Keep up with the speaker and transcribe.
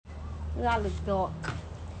I look dark.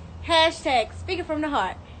 Hashtag speaking from the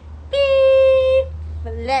heart. Beep.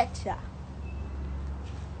 Fletcher.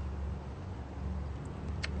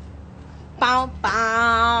 Bow,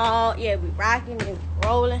 bow. Yeah, we rocking and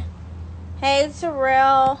rolling. Hey,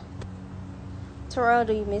 Terrell. Terrell,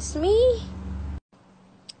 do you miss me?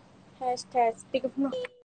 Hashtag speaking from the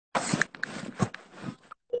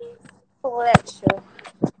Fletcher.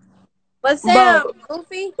 What's Bro, up,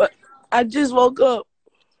 Goofy? I just woke up.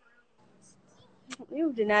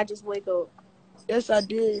 You did not just wake up. Yes, I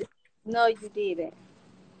did. No, you didn't.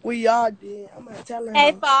 We all did. I'm at Talent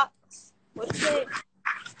Hey, House. Fox. What's that?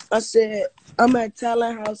 I said, I'm at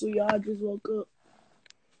Talent House. We all just woke up.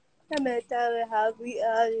 I'm at Tyler House. We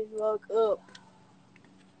all just woke up.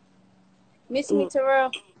 Miss me,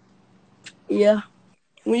 Terrell? Yeah.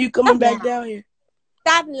 When you coming Stop back lying. down here?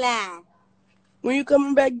 Stop lying. When you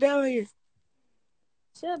coming back down here?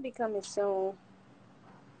 She'll be coming soon.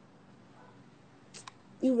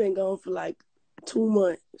 You been gone for like 2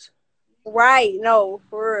 months. Right. No,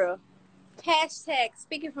 for real. Hashtag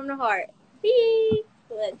speaking from the heart. Beep.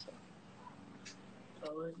 Fletcher.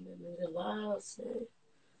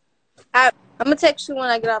 I'm going to text you when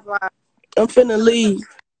I get off live. I'm finna leave.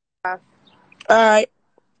 All right.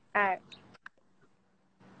 All right.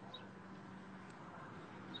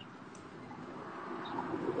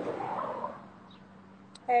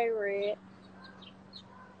 Hey, Red.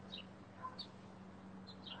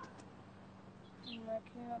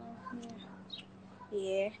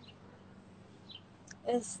 Yeah.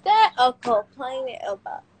 Instead of complaining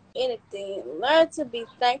about anything, learn to be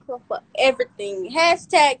thankful for everything.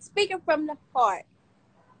 Hashtag speaking from the heart.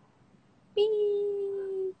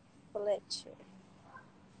 Beep. Fletcher.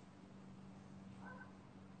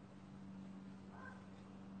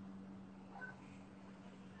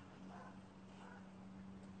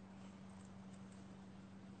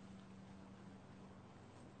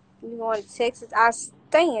 You going to Texas? I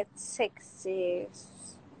stay in Texas.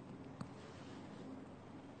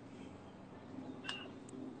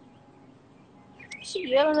 She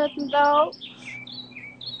yelling at the dog.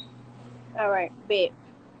 All right, bet.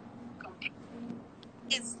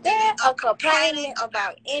 Instead of complaining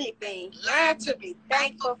about anything, learn to be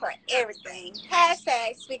thankful for everything.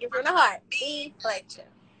 Hashtag speaking from the heart. Be Fletcher.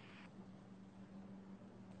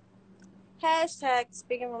 Hashtag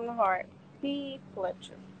speaking from the heart. Be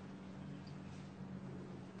Fletcher.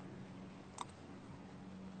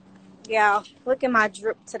 Y'all, look at my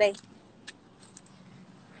drip today.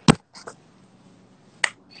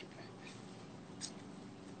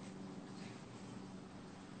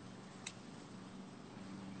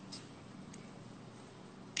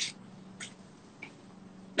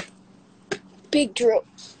 Big drip.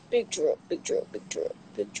 Big drip. Big drip. Big drip.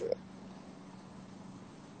 Big drip.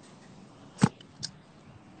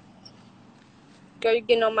 Girl, you're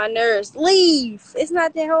getting on my nerves. Leave. It's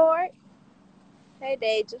not that hard. Hey,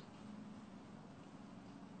 Deja.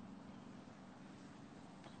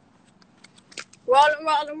 Rolling,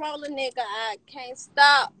 rolling, rolling, nigga. I can't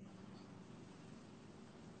stop.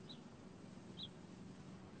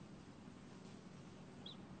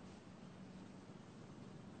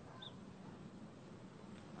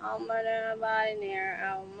 I'm murdering nobody near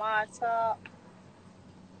on my top.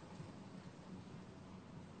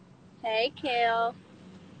 Hey, Kel.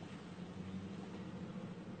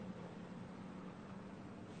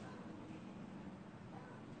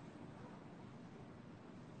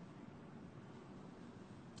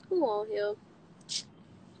 Who on here?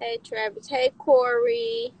 Hey, Travis. Hey,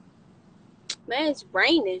 Corey. Man, it's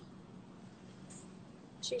raining.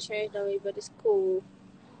 She changed on me, but it's cool.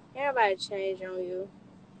 Everybody changed on you.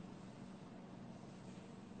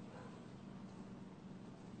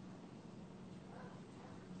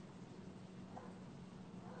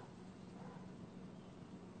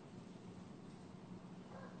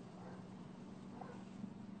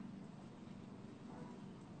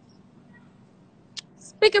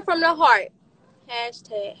 Speaking from the heart.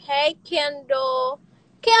 Hashtag. Hey, Kendall.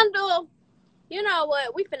 Kendall, you know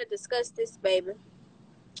what? We finna discuss this, baby.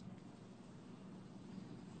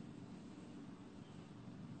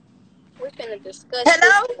 We finna discuss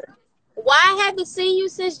Hello? this. Why I haven't seen you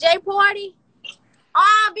since J Party?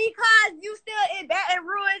 Because you still in Baton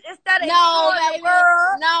Rouge instead of No, exploring baby. the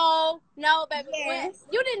world. No, baby. Yes.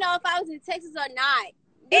 You didn't know if I was in Texas or not.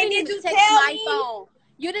 You And didn't did even you text tell my me? phone.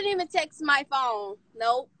 You didn't even text my phone.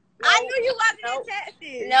 Nope. I knew you wasn't in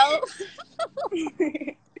Texas. Nope.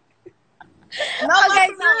 No, Okay,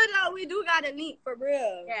 but for real though, we do got to meet for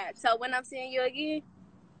real. yeah. So when I'm seeing you again,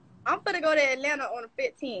 I'm gonna go to Atlanta on the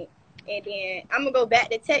 15th, and then I'm gonna go back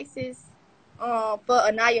to Texas, for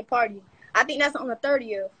Anaya party. I think that's on the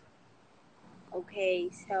 30th. Okay,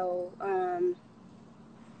 so on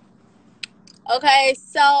the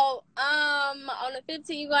 15th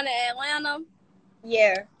you going to Atlanta?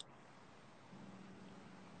 Yeah.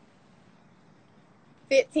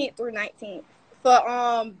 15th through 19th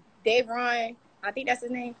for Dave Ryan, I think that's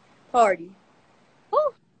his name, party. Who?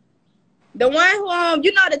 The one who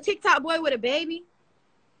you know, the TikTok boy with a baby.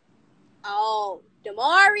 Oh,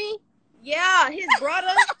 Damari. Yeah, his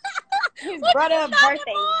brother. His brother's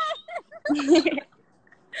birthday.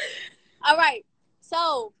 All right,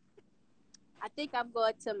 so I think I'm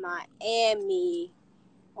going to Miami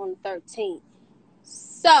on the 13th.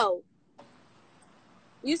 So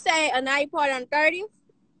you say a night party on the 30th?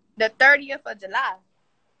 The 30th of July.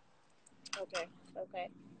 Okay.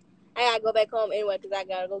 I gotta go back home anyway because I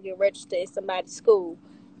gotta go get registered at somebody's school.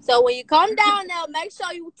 So when you come down there, make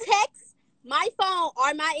sure you text my phone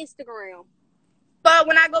or my Instagram. But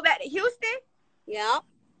when I go back to Houston? Yep.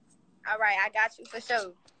 All right, I got you for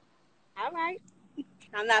sure. All right.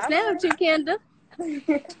 I'm not playing with you, Kendall.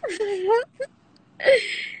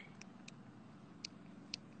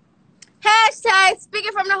 Hashtag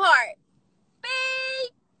speaking from the heart.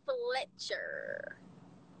 Big Fletcher.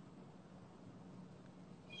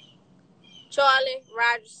 Charlie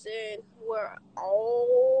Rogerson.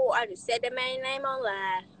 I just said that man's name on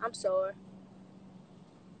live. I'm sorry.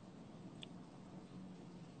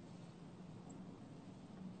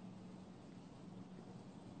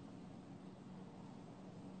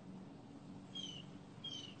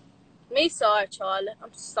 Me sorry, Charlie. I'm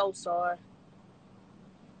so sorry.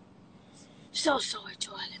 So sorry,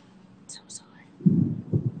 Charlie. So sorry.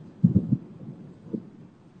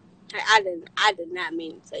 I did not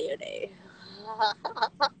mean to say your name.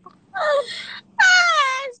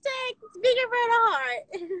 Hashtag speaking from the heart.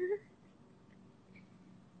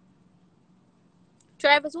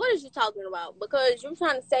 Travis, what is you talking about? Because you're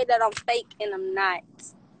trying to say that I'm fake and I'm not.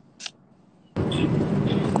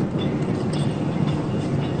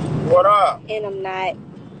 What up? And I'm not.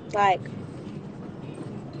 Like,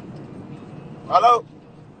 Hello?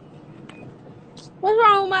 what's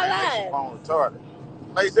wrong with my Man, makes your life? phone retarded.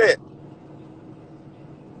 Macei.